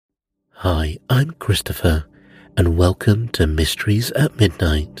Hi, I'm Christopher, and welcome to Mysteries at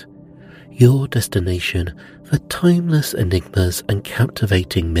Midnight, your destination for timeless enigmas and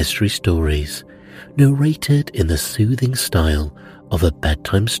captivating mystery stories, narrated in the soothing style of a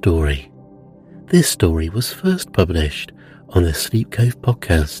bedtime story. This story was first published on the Sleep Cove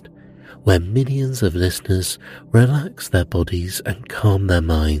podcast, where millions of listeners relax their bodies and calm their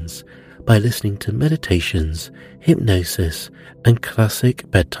minds by listening to meditations, hypnosis, and classic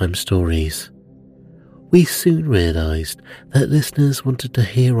bedtime stories. We soon realized that listeners wanted to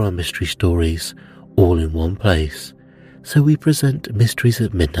hear our mystery stories all in one place, so we present Mysteries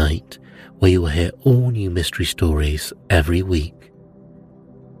at Midnight, where you will hear all new mystery stories every week.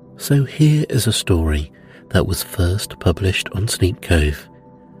 So here is a story that was first published on Sleep Cove.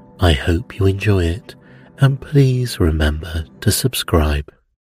 I hope you enjoy it, and please remember to subscribe.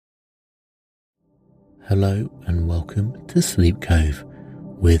 Hello and welcome to Sleep Cove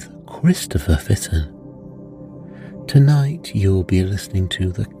with Christopher Fitton. Tonight you'll be listening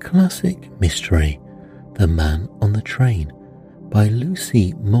to the classic mystery, The Man on the Train by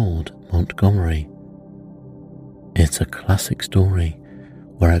Lucy Maud Montgomery. It's a classic story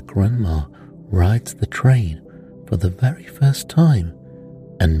where a grandma rides the train for the very first time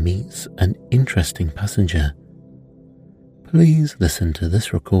and meets an interesting passenger. Please listen to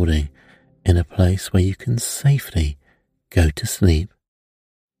this recording in a place where you can safely go to sleep.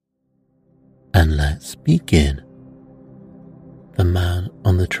 And let's begin. The Man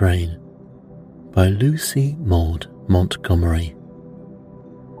on the Train by Lucy Maud Montgomery.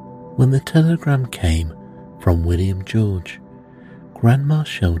 When the telegram came from William George, Grandma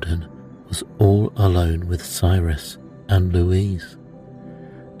Sheldon was all alone with Cyrus and Louise.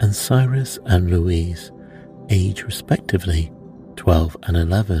 And Cyrus and Louise, aged respectively 12 and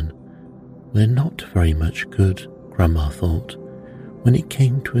 11, were not very much good, Grandma thought, when it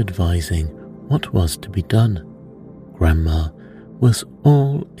came to advising what was to be done. Grandma was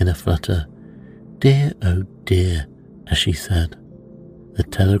all in a flutter. Dear, oh dear, as she said. The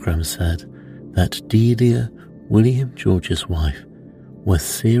telegram said that Delia, William George's wife, was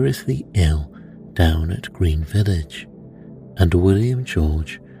seriously ill down at Green Village, and William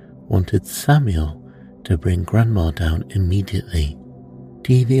George wanted Samuel to bring Grandma down immediately.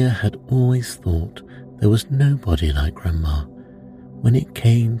 Delia had always thought there was nobody like Grandma when it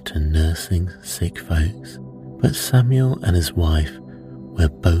came to nursing sick folks, but Samuel and his wife were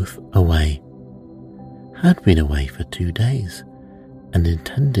both away, had been away for 2 days, and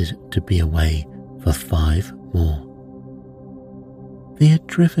intended to be away for 5 more. They had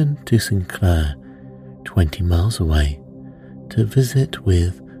driven to Sinclair, 20 miles away, to visit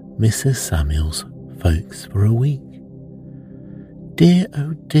with Mrs. Samuel's folks for a week. Dear,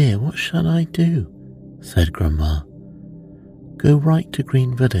 oh dear, what shall I do? Said Grandma. Go right to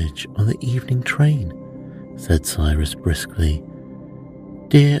Green Village on the evening train, said Cyrus briskly.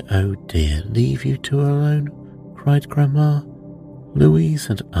 Dear, oh dear, leave you two alone? Cried Grandma. Louise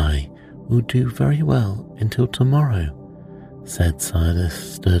and I will do very well until tomorrow, said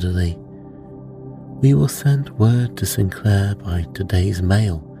Cyrus sturdily. We will send word to Sinclair by today's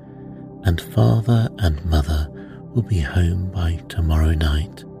mail, and Father and Mother will be home by tomorrow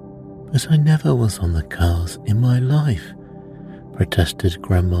night. But I never was on the cars in my life, protested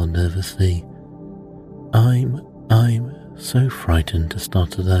Grandma nervously. I'm so frightened to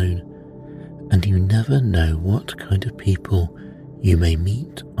start alone, and you never know what kind of people you may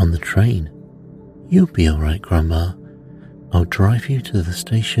meet on the train. You'll be all right, Grandma. I'll drive you to the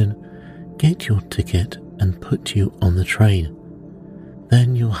station, get your ticket, and put you on the train.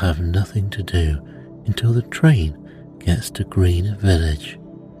 Then you'll have nothing to do until the train gets to Green Village.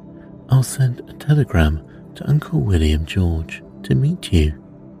 I'll send a telegram to Uncle William George to meet you.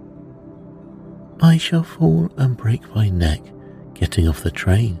 I shall fall and break my neck getting off the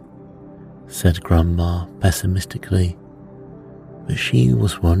train, said Grandma pessimistically, but she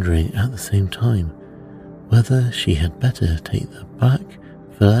was wondering at the same time whether she had better take the black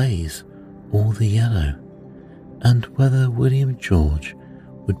fillets or the yellow, and whether William George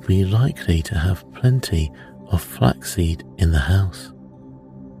would be likely to have plenty of flaxseed in the house.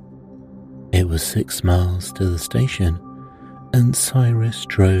 It was 6 miles to the station, and Cyrus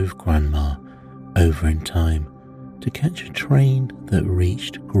drove Grandma over in time to catch a train that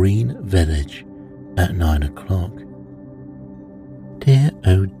reached Green Village at 9 o'clock. Dear,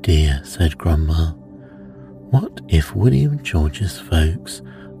 oh dear, said Grandma. What if William George's folks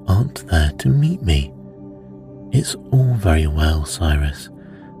aren't there to meet me? It's all very well, Cyrus,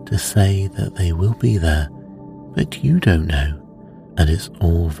 to say that they will be there, but you don't know, and it's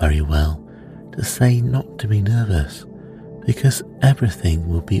all very well to say not to be nervous, because everything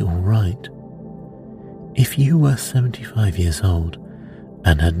will be all right. If you were 75 years old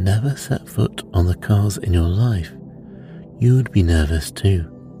and had never set foot on the cars in your life, you would be nervous too,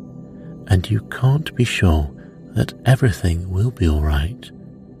 and you can't be sure that everything will be all right.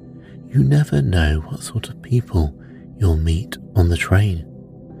 You never know what sort of people you'll meet on the train.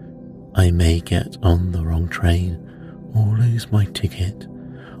 I may get on the wrong train, or lose my ticket,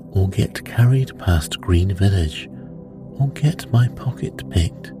 or get carried past Green Village, or get my pocket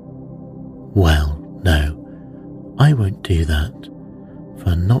picked. Well, no, I won't do that,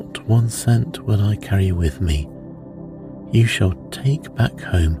 for not 1 cent will I carry with me. You shall take back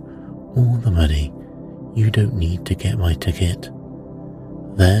home all the money. You don't need to get my ticket.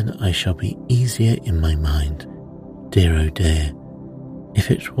 Then I shall be easier in my mind. Dear oh dear, if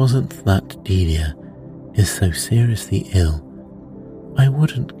it wasn't that Delia is so seriously ill, I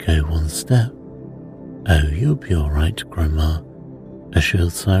wouldn't go 1 step. Oh, you'll be all right, Grandma,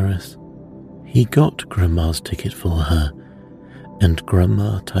 assured Cyrus. He got Grandma's ticket for her, and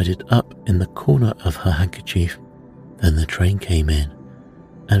Grandma tied it up in the corner of her handkerchief. Then the train came in,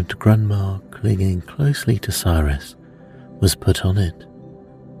 and Grandma, clinging closely to Cyrus, was put on it.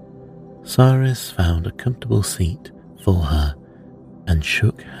 Cyrus found a comfortable seat for her and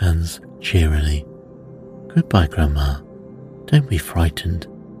shook hands cheerily. Goodbye, Grandma. Don't be frightened.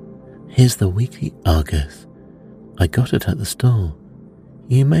 Here's the Weekly Argus. I got it at the store.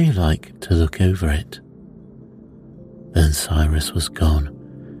 You may like to look over it. Then Cyrus was gone,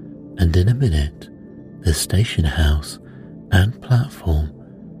 and in a minute the station house and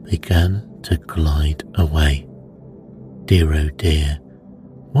platform began to glide away. Dear oh dear,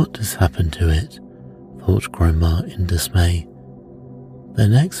 what has happened to it? Thought Grandma in dismay. The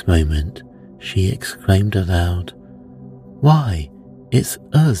next moment she exclaimed aloud, Why, it's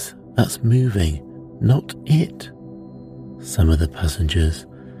us that's moving, not it. Some of the passengers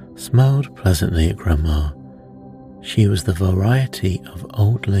smiled pleasantly at Grandma. She was the variety of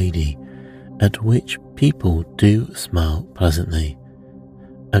old lady at which people do smile pleasantly.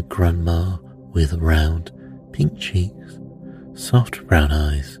 A grandma with round, pink cheeks, soft brown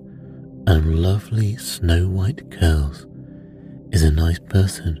eyes, and lovely snow-white curls is a nice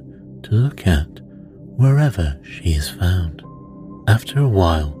person to look at wherever she is found. After a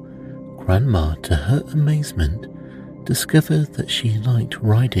while, Grandma, to her amazement, discovered that she liked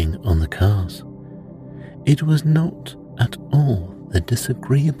riding on the cars. It was not at all the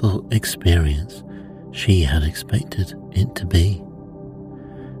disagreeable experience she had expected it to be.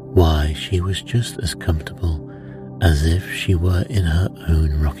 Why, she was just as comfortable as if she were in her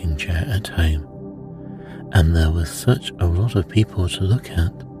own rocking chair at home, and there was such a lot of people to look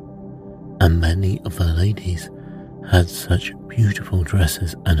at, and many of the ladies had such beautiful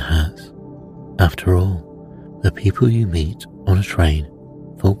dresses and hats. After all, the people you meet on a train,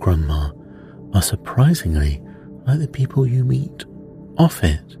 thought Grandma, are surprisingly like the people you meet off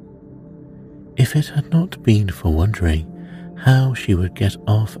it. If it had not been for wondering how she would get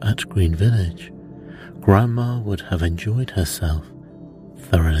off at Green Village, Grandma would have enjoyed herself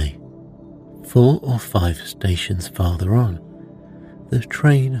thoroughly. 4 or 5 stations farther on, the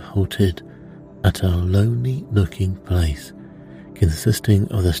train halted at a lonely-looking place consisting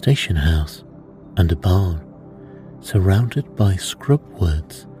of the station house and a barn, surrounded by scrub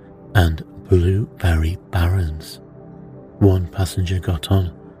woods and blueberry barrens. One passenger got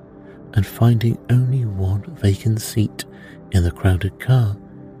on, and finding only one vacant seat in the crowded car,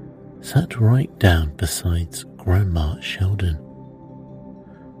 sat right down beside Grandma Sheldon.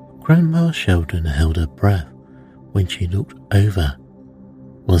 Grandma Sheldon held her breath when she looked over.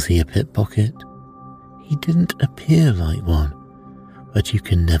 Was he a pickpocket? He didn't appear like one, but you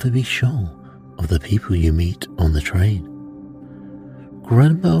can never be sure of the people you meet on the train.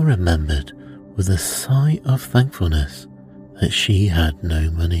 Grandma remembered with a sigh of thankfulness that she had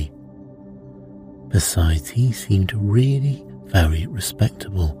no money. Besides, he seemed really very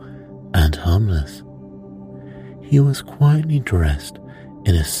respectable and harmless. He was quietly dressed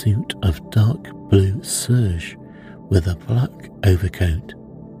in a suit of dark blue serge with a black overcoat.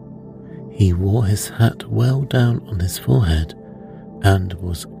 He wore his hat well down on his forehead and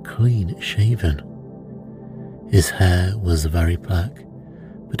was clean shaven. His hair was very black,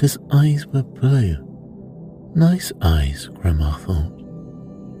 but his eyes were blue. Nice eyes, Grandma thought.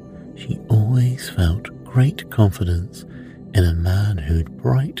 She always felt great confidence in a man who had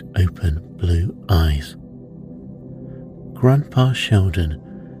bright, open blue eyes. Grandpa Sheldon,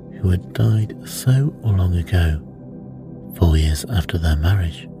 who had died so long ago, 4 years after their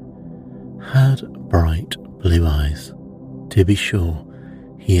marriage, had bright blue eyes. To be sure,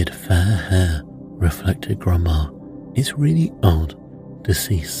 he had fair hair, reflected Grandma, It's really odd to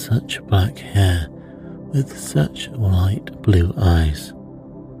see such black hair with such light blue eyes.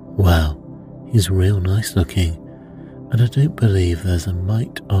 Wow, he's real nice looking, and I don't believe there's a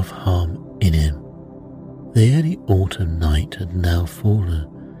mite of harm in him. The early autumn night had now fallen,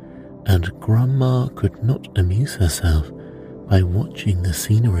 and Grandma could not amuse herself by watching the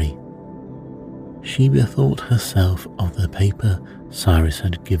scenery. She bethought herself of the paper Cyrus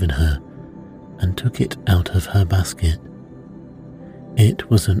had given her and took it out of her basket. It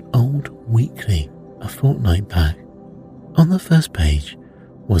was an old weekly, a fortnight back. On the first page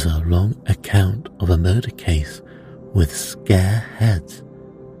was a long account of a murder case with scare heads,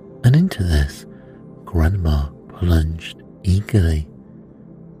 and into this Grandma plunged eagerly.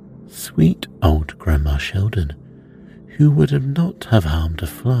 Sweet old Grandma Sheldon, who would not have harmed a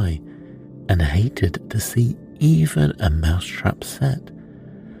fly and hated to see even a mousetrap set,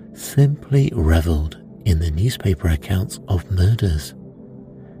 simply revelled in the newspaper accounts of murders,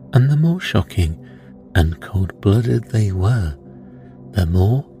 and the more shocking and cold-blooded they were, the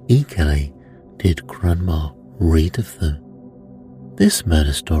more eagerly did Grandma read of them. This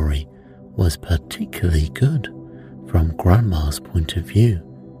murder story was particularly good from Grandma's point of view.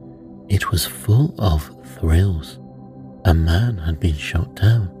 It was full of thrills. A man had been shot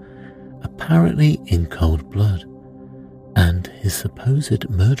down, apparently in cold blood, and his supposed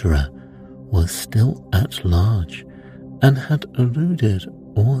murderer was still at large and had eluded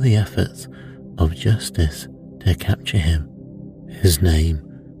all the efforts of justice to capture him. His name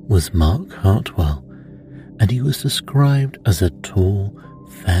was Mark Hartwell, and he was described as a tall,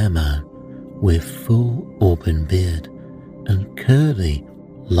 fair man with full auburn beard and curly,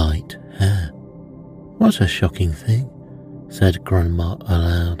 light hair. What a shocking thing, said Grandma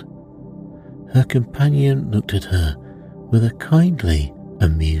aloud. Her companion looked at her with a kindly,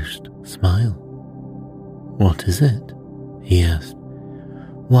 amused smile. What is it? He asked.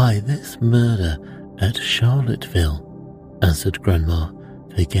 Why, this murder at Charlottesville, answered Grandma,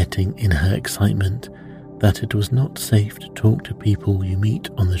 forgetting in her excitement that it was not safe to talk to people you meet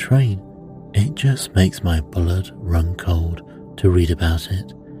on the train. It just makes my blood run cold to read about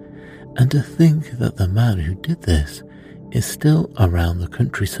it, and to think that the man who did this is still around the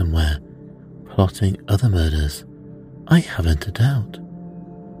country somewhere, plotting other murders. I haven't a doubt.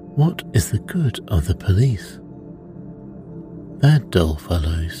 What is the good of the police? They're dull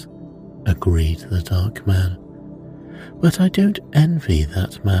fellows, agreed the dark man. But I don't envy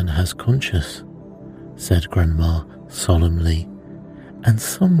that man has conscience, said Grandma solemnly, and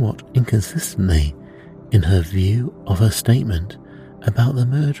somewhat inconsistently in her view of her statement about the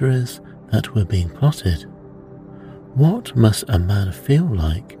murderers that were being plotted. What must a man feel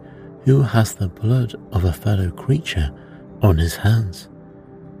like who has the blood of a fellow creature on his hands?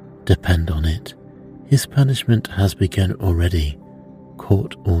 Depend on it, his punishment has begun already,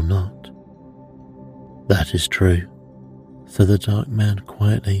 court or not. That is true, said the dark man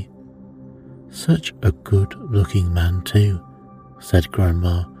quietly. Such a good-looking man too, said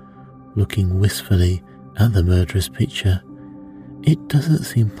Grandma, looking wistfully at the murderer's picture. It doesn't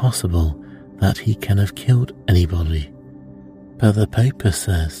seem possible that he can have killed anybody, but the paper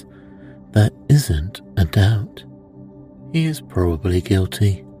says there isn't a doubt. He is probably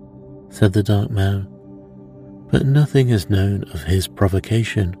guilty, said the dark man, but nothing is known of his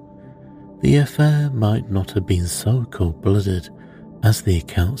provocation. The affair might not have been so cold-blooded as the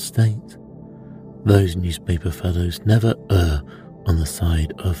accounts state. Those newspaper fellows never err on the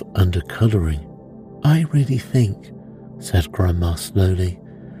side of undercolouring. I really think, said Grandma slowly,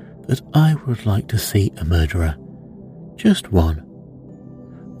 that I would like to see a murderer. Just one.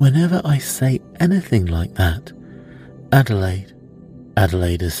 Whenever I say anything like that,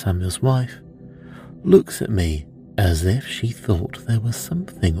 Adelaide is Samuel's wife, looks at me as if she thought there was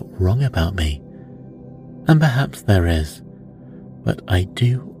something wrong about me. And perhaps there is, but I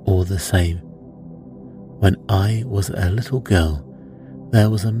do all the same. When I was a little girl, there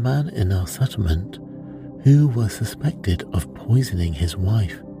was a man in our settlement who was suspected of poisoning his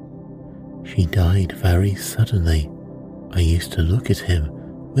wife. She died very suddenly. I used to look at him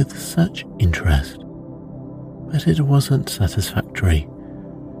with such interest, but it wasn't satisfactory,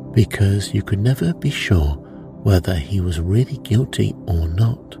 because you could never be sure whether he was really guilty or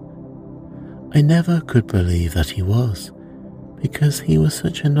not. I never could believe that he was, because he was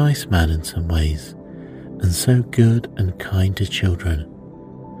such a nice man in some ways, and so good and kind to children.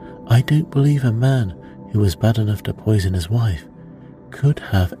 I don't believe a man who was bad enough to poison his wife could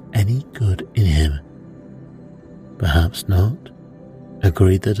have any good in him. Perhaps not,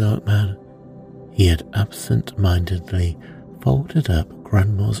 agreed the dark man. He had absent-mindedly folded up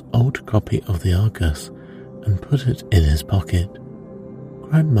Grandma's old copy of the Argus and put it in his pocket.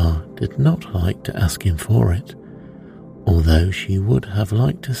 Grandma did not like to ask him for it, although she would have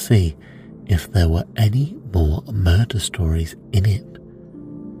liked to see if there were any more murder stories in it.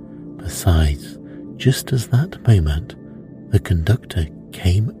 Besides, just as that moment, the conductor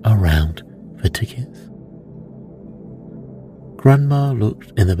came around for tickets. Grandma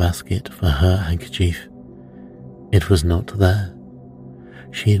looked in the basket for her handkerchief. It was not there.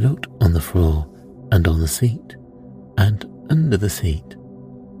 She looked on the floor and on the seat and under the seat.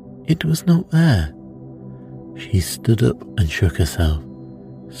 It was not there. She stood up and shook herself.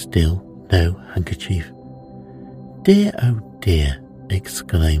 Still no handkerchief. "Dear, oh dear,"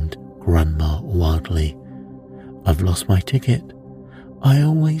 exclaimed Grandma wildly. "I've lost my ticket. I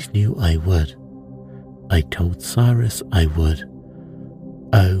always knew I would. I told Cyrus I would.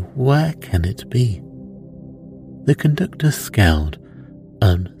 Oh, where can it be?" The conductor scowled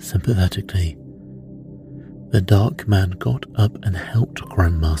unsympathetically. The dark man got up and helped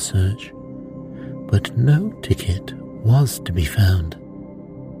Grandma search, but no ticket was to be found.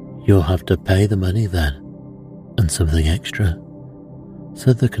 "You'll have to pay the money then, and something extra,"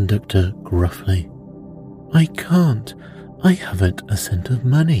 said the conductor gruffly. "I can't. I haven't a cent of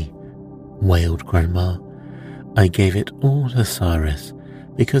money," wailed Grandma. "I gave it all to Cyrus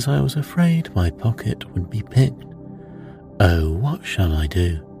because I was afraid my pocket would be picked. Oh, what shall I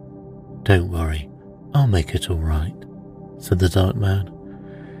do?" "Don't worry, I'll make it all right," said the dark man.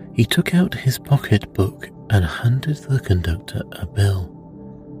 He took out his pocketbook and handed the conductor a bill.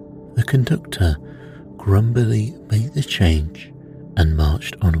 The conductor grumpily made the change and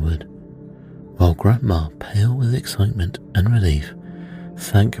marched onward, while Grandma, pale with excitement and relief,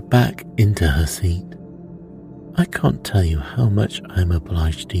 sank back into her seat. "I can't tell you how much I'm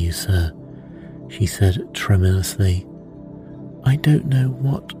obliged to you, sir," she said tremulously. "I don't know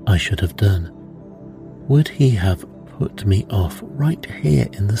what I should have done. Would he have put me off right here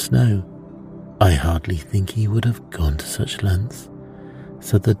in the snow?" "I hardly think he would have gone to such lengths,"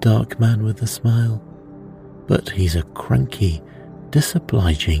 said the dark man with a smile. "But he's a cranky,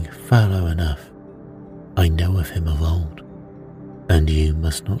 disobliging fellow enough. I know of him of old. And you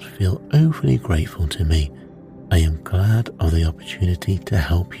must not feel overly grateful to me. I am glad of the opportunity to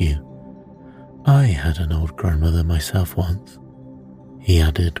help you. I had an old grandmother myself once," he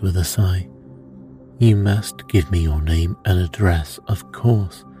added with a sigh. "You must give me your name and address, of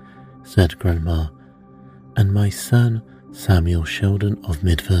course," said Grandma, "and my son, Samuel Sheldon of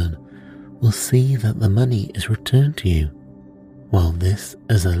Midfern, will see that the money is returned to you. Well, this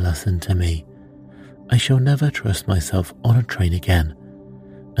is a lesson to me. I shall never trust myself on a train again,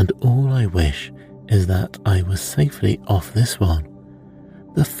 and all I wish is that I was safely off this one.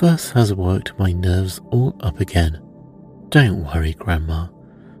 The fuss has worked my nerves all up again. Don't worry, Grandma.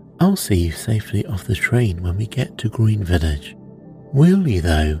 I'll see you safely off the train when we get to Green Village." "Will you,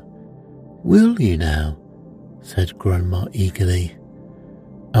 though? Will you now?" said Grandma eagerly.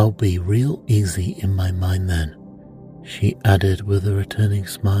 "I'll be real easy in my mind then," she added with a returning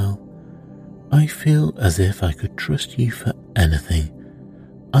smile. "I feel as if I could trust you for anything.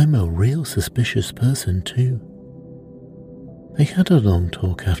 I'm a real suspicious person too." They had a long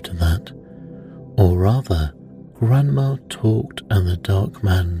talk after that, or rather, Grandma talked and the dark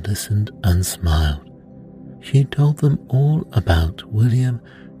man listened and smiled. She told them all about William,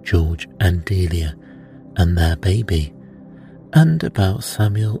 George and Delia and their baby, and about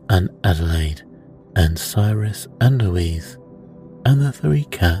Samuel and Adelaide, and Cyrus and Louise, and the 3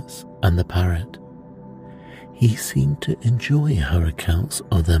 cats and the parrot. He seemed to enjoy her accounts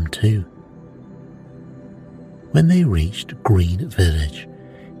of them too. When they reached Green Village,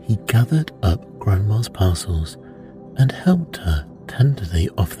 he gathered up Grandma's parcels and helped her tenderly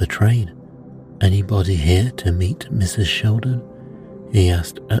off the train. "Anybody here to meet Mrs. Sheldon?" he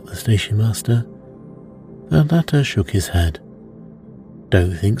asked at the station master. The latter shook his head.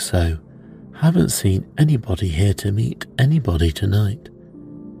 "Don't think so. Haven't seen anybody here to meet anybody tonight."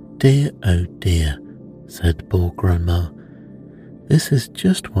 "Dear, oh dear," said poor Grandma. "This is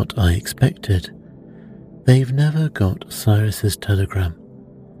just what I expected. They've never got Cyrus's telegram.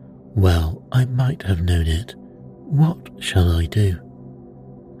 Well, I might have known it. What shall I do?"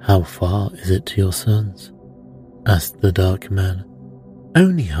 "How far is it to your son's?" asked the dark man.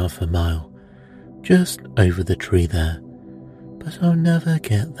 "Only half a mile, just over the tree there. But I'll never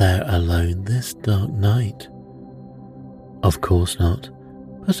get there alone this dark night." "Of course not,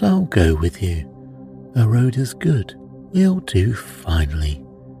 but I'll go with you. The road is good. We'll do finely."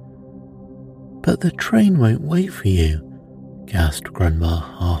 "But the train won't wait for you," gasped Grandma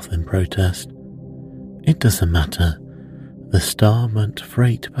half in protest. "It doesn't matter. The Starmont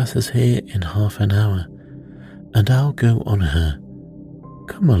freight passes here in half an hour. and I'll go on her.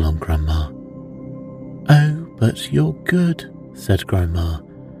 Come along, Grandma." "Oh, but you're good," said Grandma.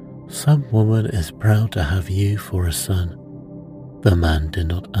 "Some woman is proud to have you for a son." The man did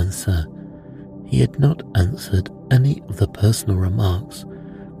not answer. He had not answered any of the personal remarks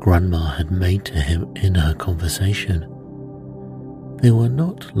Grandma had made to him in her conversation. They were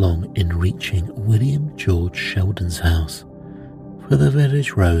not long in reaching William George Sheldon's house, for the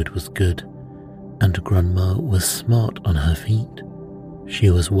village road was good, and Grandma was smart on her feet. She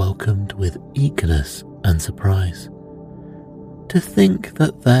was welcomed with eagerness and surprise. "To think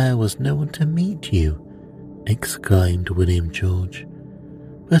that there was no one to meet you," exclaimed William George.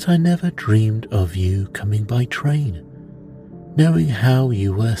 "But I never dreamed of you coming by train, knowing how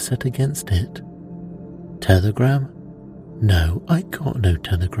you were set against it. Telegram? No, I got no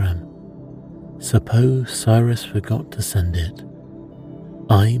telegram. Suppose Cyrus forgot to send it.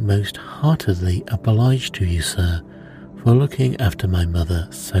 I most heartily oblige to you, sir, for looking after my mother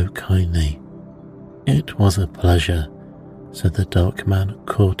so kindly." "It was a pleasure," said the dark man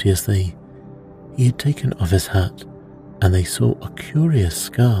courteously. He had taken off his hat, and they saw a curious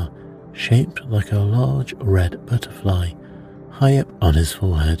scar shaped like a large red butterfly high up on his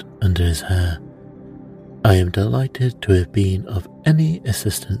forehead under his hair. "I am delighted to have been of any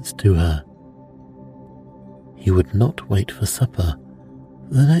assistance to her." He would not wait for supper.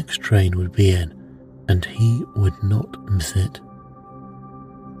 The next train would be in, and he would not miss it.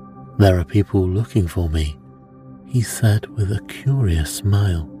 "There are people looking for me," he said with a curious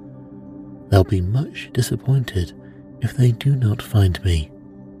smile. "They'll be much disappointed if they do not find me."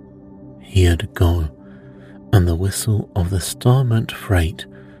 He had gone, and the whistle of the Starmont freight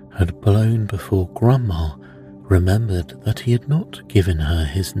had blown before Grandma remembered that he had not given her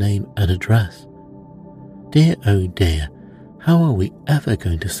his name and address. "Dear, oh dear, how are we ever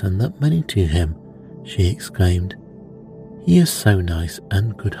going to send that money to him?" she exclaimed. "He is so nice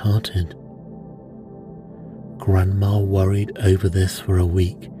and good-hearted." Grandma worried over this for a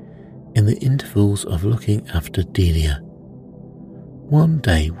week, in the intervals of looking after Delia. One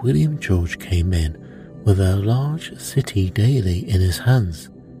day William George came in with a large city daily in his hands.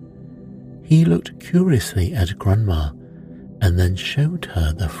 He looked curiously at Grandma and then showed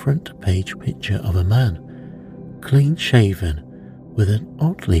her the front page picture of a man, clean-shaven, with an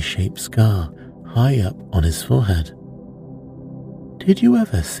oddly shaped scar high up on his forehead. "Did you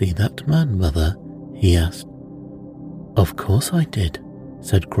ever see that man, Mother?" he asked. "Of course I did,"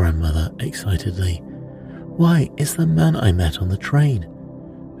 said Grandmother excitedly. "Why, it's the man I met on the train.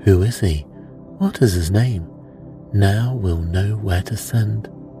 Who is he? What is his name? Now we'll know where to send."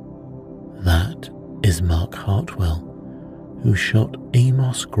 "That is Mark Hartwell, who shot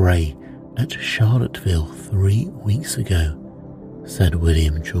Amos Gray at Charlottesville 3 weeks ago," said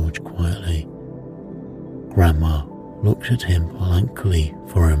William George quietly. Grandma looked at him blankly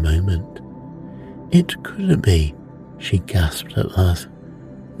for a moment. "It couldn't be," she gasped at last.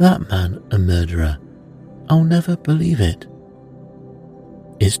 "That man a murderer? I'll never believe it."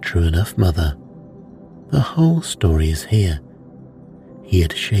 "It's true enough, Mother. The whole story is here. He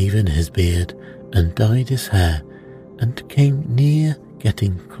had shaven his beard and dyed his hair and came near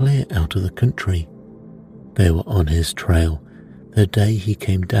getting clear out of the country. They were on his trail the day he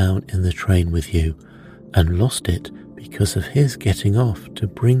came down in the train with you and lost it because of his getting off to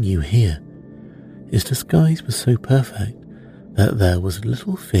bring you here. His disguise was so perfect that there was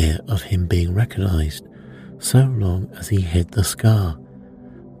little fear of him being recognized so long as he hid the scar,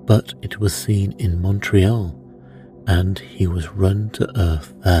 but it was seen in Montreal, and he was run to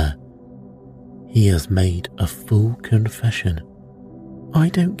earth there. He has made a full confession." "I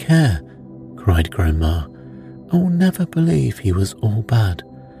don't care," cried Grandma. "I'll never believe he was all bad.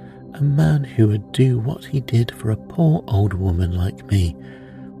 A man who would do what he did for a poor old woman like me,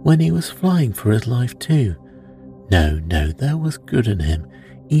 when he was flying for his life too. No, there was good in him,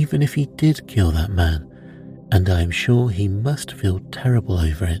 even if he did kill that man, and I am sure he must feel terrible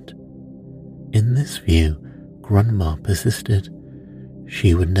over it." In this view, Grandma persisted.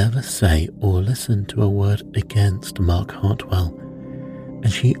 She would never say or listen to a word against Mark Hartwell,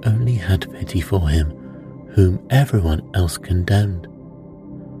 and she only had pity for him, whom everyone else condemned.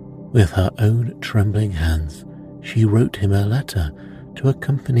 With her own trembling hands, she wrote him a letter to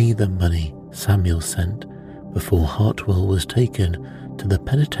accompany the money Samuel sent before Hartwell was taken to the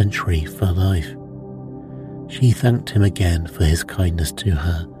penitentiary for life. She thanked him again for his kindness to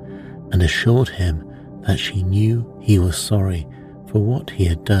her and assured him that she knew he was sorry for what he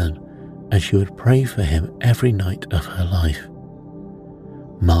had done, and she would pray for him every night of her life.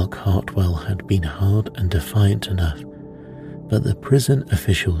 Mark Hartwell had been hard and defiant enough, but the prison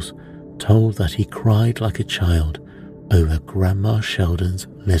officials told that he cried like a child over Grandma Sheldon's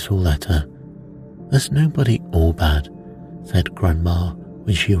little letter. "There's nobody all bad," said Grandma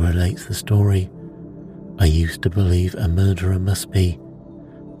when she relates the story. "I used to believe a murderer must be,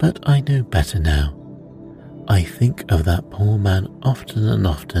 but I know better now. I think of that poor man often and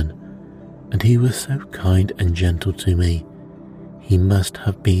often, and he was so kind and gentle to me. He must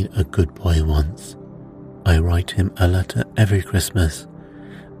have been a good boy once. I write him a letter every Christmas,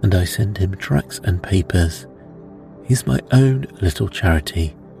 and I send him tracts and papers. He's my own little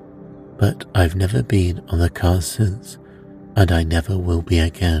charity, but I've never been on the cars since, and I never will be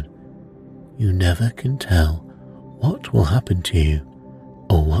again. You never can tell what will happen to you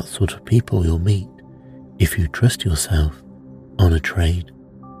or what sort of people you'll meet if you trust yourself on a train."